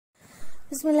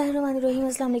Bismillahirrahmanirrahim.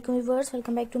 Assalamu alaikum viewers.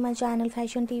 Welcome back to my channel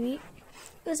Fashion TV.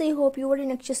 Guys, I hope you were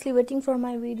anxiously waiting for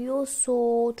my video.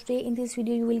 So today in this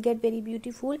video you will get very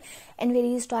beautiful and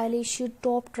very stylish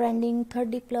top trending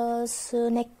 30 plus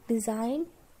neck design.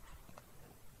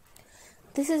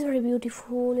 This is very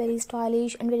beautiful, very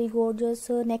stylish and very gorgeous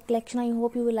neck collection. I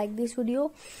hope you will like this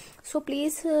video. So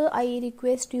please I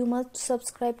request you must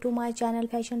subscribe to my channel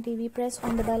Fashion TV. Press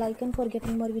on the bell icon for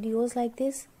getting more videos like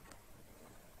this.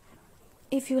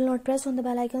 If you will not press on the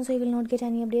bell icon, so you will not get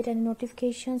any update, any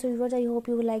notification. So viewers, I hope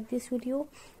you will like this video,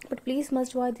 but please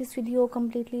must watch this video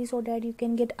completely so that you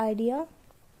can get idea.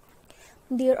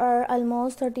 There are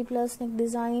almost 30 plus neck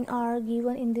design are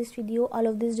given in this video. All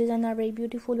of these design are very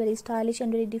beautiful, very stylish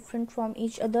and very different from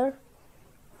each other.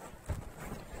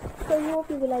 So I hope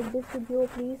you will like this video.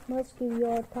 Please must give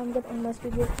your thumbs up and must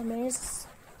give your comments.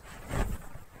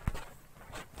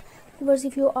 Viewers,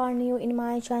 if you are new in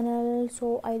my channel,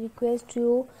 so I request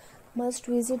you must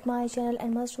visit my channel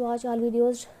and must watch all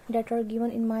videos that are given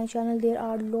in my channel. There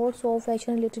are lots of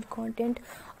fashion related content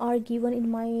are given in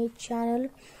my channel.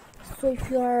 So if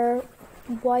you are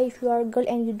boy, if you are girl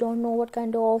and you don't know what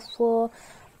kind of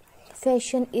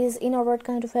fashion is in or what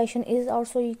kind of fashion is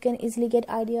also, you can easily get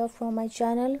idea from my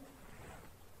channel.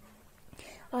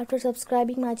 After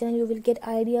subscribing my channel you will get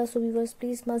idea. So viewers,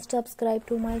 please must subscribe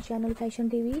to my channel Fashion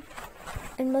TV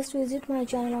and must visit my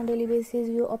channel on daily basis.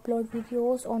 You upload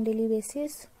videos on daily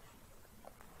basis.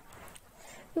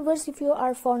 Viewers, if you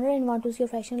are founder and want to see a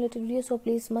fashion related video, so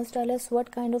please must tell us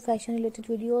what kind of fashion related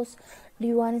videos do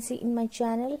you want to see in my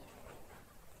channel.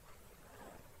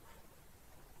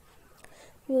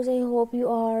 Viewers, I hope you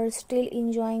are still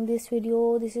enjoying this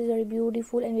video. This is very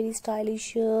beautiful and very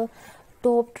stylish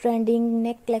top trending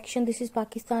neck collection. This is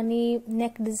Pakistani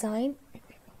neck design.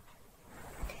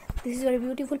 This is very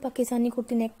beautiful Pakistani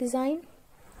Kurti neck design.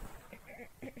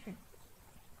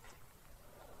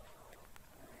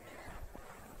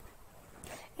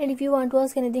 And if you want to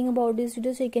ask anything about this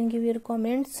video, so you can give your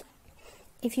comments.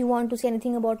 If you want to say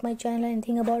anything about my channel,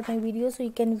 anything about my video, so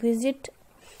you can visit,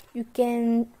 you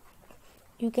can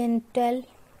tell.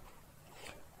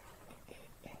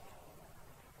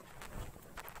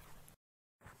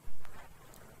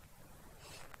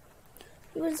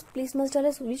 Viewers, please must tell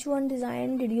us which one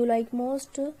design did you like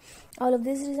most. All of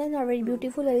these designs are very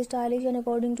beautiful, very stylish and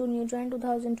according to new trend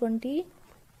 2020.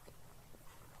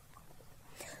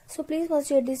 So please must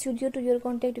share this video to your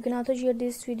contact. You can also share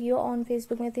this video on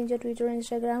Facebook, Messenger, Twitter,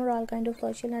 Instagram or all kind of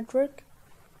social network.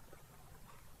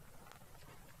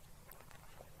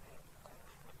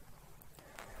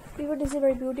 Viewers, this is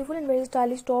very beautiful and very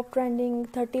stylish top trending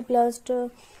 30 plus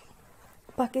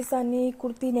Pakistani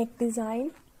Kurti neck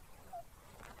design.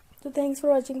 So thanks for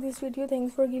watching this video.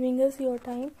 Thanks for giving us your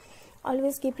time.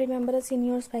 Always keep remember us in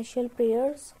your special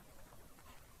prayers.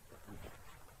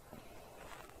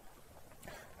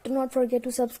 Do not forget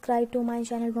to subscribe to my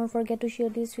channel. Do not forget to share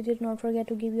this video. Do not forget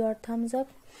to give your thumbs up.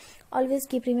 Always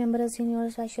keep remember us in your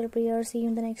special prayers. See you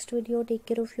in the next video. Take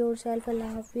care of yourself.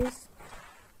 Allah Hafiz.